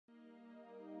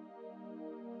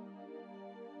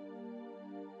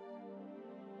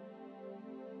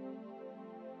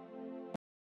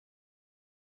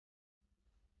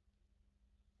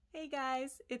Hey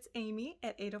guys, it's Amy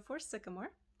at 804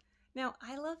 Sycamore. Now,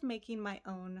 I love making my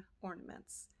own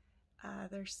ornaments.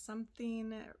 There's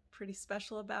something pretty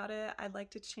special about it. I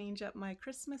like to change up my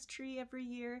Christmas tree every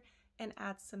year and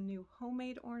add some new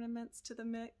homemade ornaments to the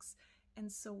mix.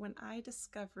 And so when I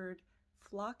discovered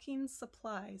flocking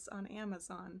supplies on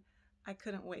Amazon, I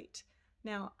couldn't wait.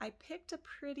 Now, I picked a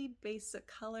pretty basic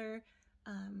color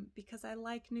because I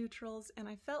like neutrals and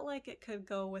I felt like it could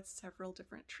go with several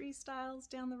different tree styles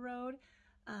down the road.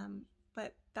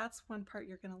 But that's one part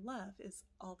you're going to love is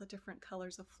all the different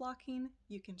colors of flocking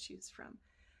you can choose from.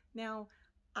 Now,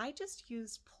 I just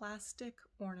used plastic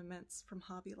ornaments from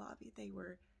Hobby Lobby. They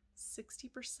were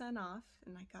 60% off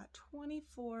and I got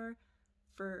 24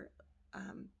 for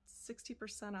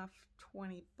 60% off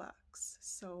 20 bucks.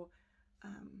 So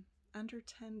under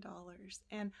 $10,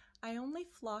 and I only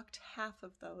flocked half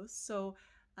of those, so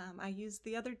I used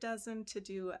the other dozen to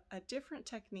do a different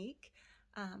technique,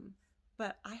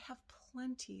 but I have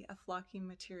plenty of flocking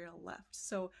material left,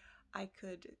 so I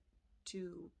could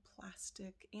do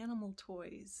plastic animal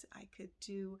toys, I could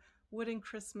do wooden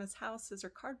Christmas houses or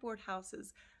cardboard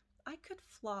houses. I could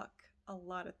flock a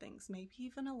lot of things, maybe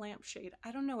even a lampshade.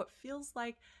 I don't know, it feels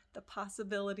like the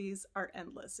possibilities are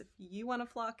endless. If you want to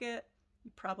flock it, you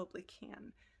probably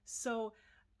can. So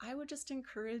I would just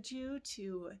encourage you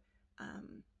to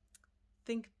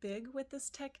think big with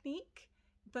this technique,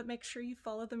 but make sure you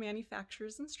follow the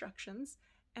manufacturer's instructions.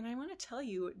 And I want to tell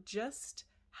you just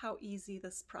how easy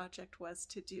this project was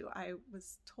to do. I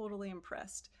was totally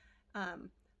impressed.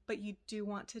 But you do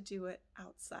want to do it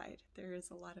outside. There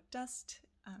is a lot of dust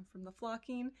from the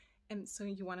flocking, and so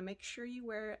you want to make sure you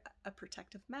wear a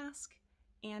protective mask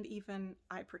and even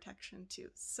eye protection too.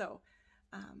 So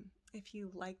if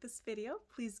you like this video,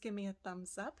 please give me a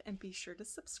thumbs up and be sure to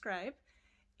subscribe,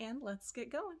 and let's get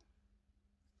going.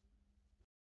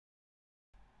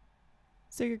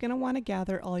 So you're going to want to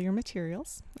gather all your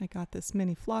materials. I got this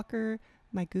mini flocker,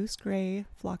 my goose gray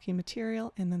flocking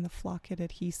material, and then the flock kit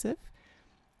adhesive.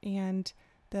 And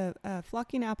the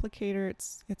flocking applicator,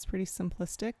 it's pretty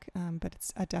simplistic, but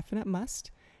it's a definite must.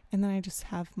 And then I just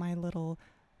have my little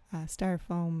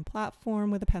styrofoam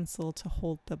platform with a pencil to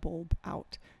hold the bulb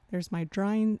out. There's my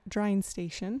drying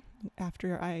station.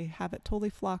 After I have it totally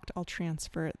flocked, I'll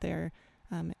transfer it there.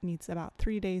 It needs about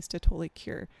 3 days to totally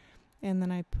cure. And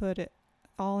then I put it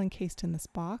all encased in this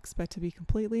box, but to be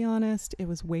completely honest, it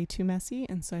was way too messy,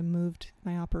 and so I moved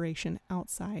my operation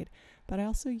outside. But I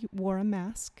also wore a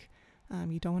mask.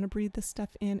 You don't want to breathe this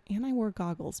stuff in, and I wore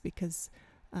goggles because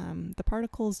the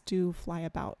particles do fly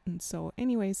about. And so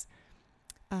anyways,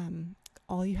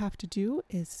 all you have to do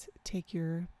is take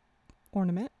your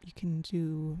ornament. You can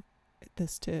do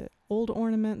this to old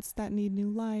ornaments that need new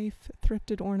life,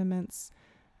 thrifted ornaments,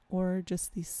 or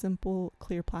just these simple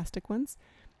clear plastic ones.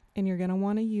 And you're going to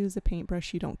want to use a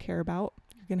paintbrush you don't care about.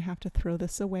 You're going to have to throw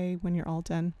this away when you're all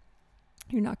done.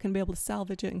 You're not going to be able to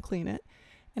salvage it and clean it.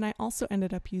 And I also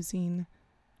ended up using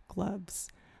gloves.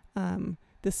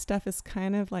 This stuff is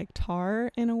kind of like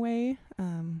tar in a way,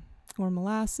 or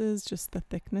molasses, just the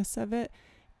thickness of it.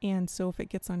 And so if it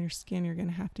gets on your skin, you're going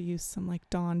to have to use some like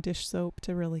Dawn dish soap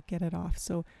to really get it off.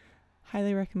 So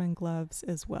highly recommend gloves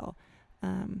as well.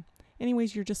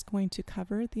 Anyways, you're just going to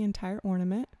cover the entire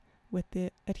ornament with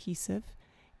the adhesive,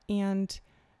 and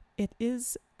it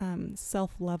is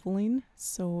self-leveling,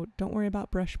 so don't worry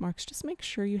about brush marks. Just make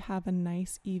sure you have a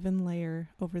nice even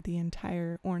layer over the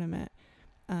entire ornament.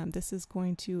 This is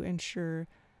going to ensure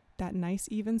that nice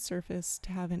even surface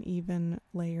to have an even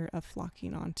layer of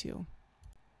flocking onto.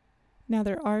 Now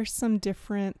there are some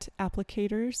different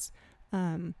applicators.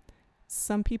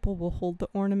 Some people will hold the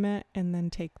ornament and then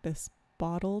take this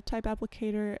bottle type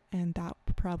applicator, and that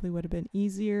probably would have been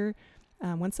easier.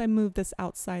 Once I moved this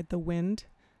outside, the wind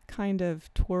kind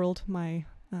of twirled my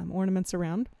ornaments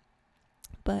around,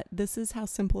 but this is how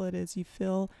simple it is. You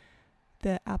fill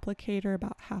the applicator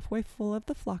about halfway full of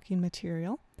the flocking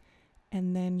material,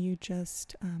 and then you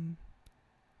just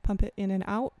pump it in and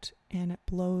out, and it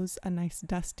blows a nice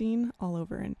dusting all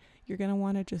over. And you're going to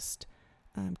want to just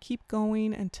keep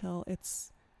going until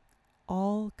it's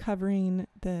all covering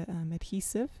the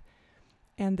adhesive.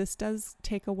 And this does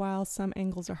take a while. Some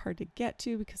angles are hard to get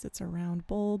to because it's a round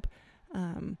bulb,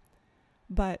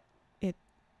 but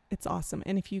it's awesome.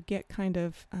 And if you get kind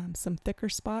of some thicker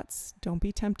spots, don't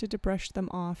be tempted to brush them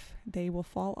off. They will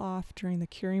fall off during the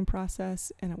curing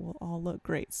process and it will all look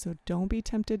great. So don't be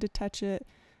tempted to touch it.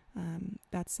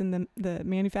 That's in the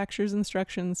manufacturer's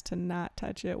instructions to not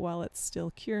touch it while it's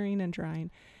still curing and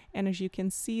drying. And as you can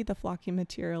see, the flocking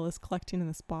material is collecting in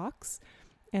this box.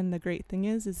 And the great thing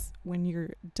is when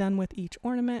you're done with each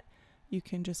ornament, you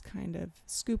can just kind of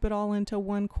scoop it all into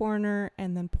one corner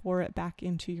and then pour it back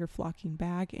into your flocking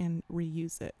bag and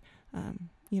reuse it.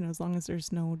 As long as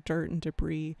there's no dirt and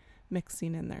debris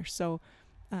mixing in there. So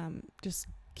just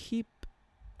keep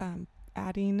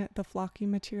adding the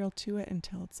flocking material to it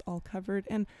until it's all covered.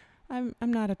 And I'm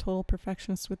not a total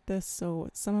perfectionist with this, so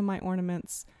some of my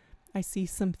ornaments, I see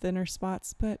some thinner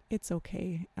spots, but it's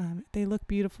okay. They look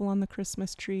beautiful on the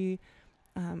Christmas tree.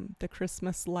 The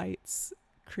Christmas lights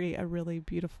create a really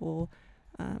beautiful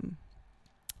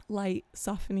light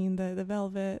softening the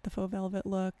velvet, the faux velvet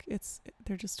look.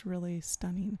 They're just really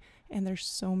stunning, and there's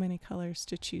so many colors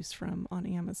to choose from on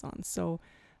Amazon. So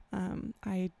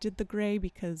I did the gray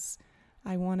because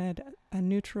I wanted a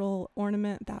neutral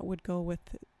ornament that would go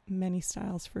with many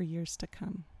styles for years to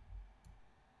come.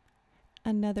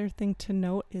 Another thing to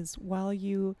note is while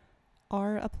you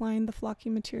are applying the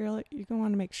flocking material, you're going to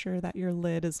want to make sure that your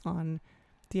lid is on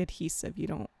the adhesive. You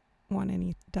don't want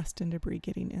any dust and debris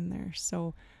getting in there.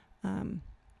 So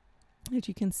as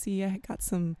you can see, I got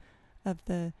some of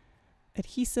the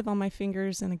adhesive on my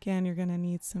fingers, and again, you're going to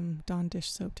need some Dawn dish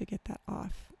soap to get that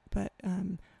off. But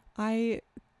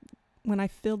when I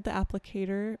filled the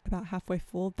applicator about halfway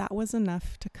full, that was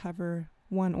enough to cover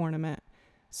one ornament.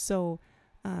 So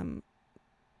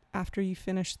after you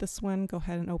finish this one, go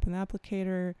ahead and open the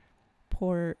applicator,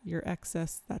 pour your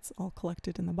excess that's all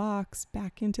collected in the box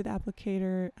back into the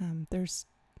applicator. There's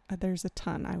a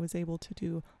ton. I was able to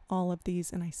do all of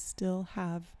these, and I still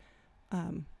have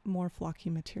more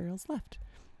flocking materials left.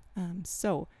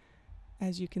 So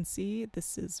as you can see,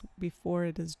 this is before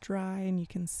it is dry, and you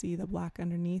can see the black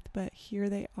underneath, but here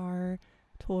they are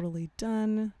totally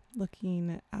done,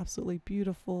 looking absolutely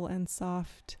beautiful and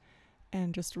soft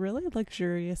and just really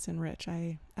luxurious and rich.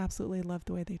 I absolutely love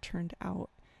the way they turned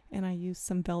out, and I used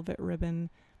some velvet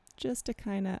ribbon just to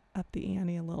kind of up the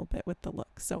ante a little bit with the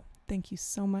look. So thank you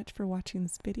so much for watching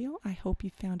this video. I hope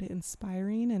you found it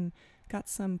inspiring and got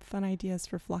some fun ideas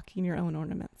for flocking your own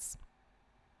ornaments.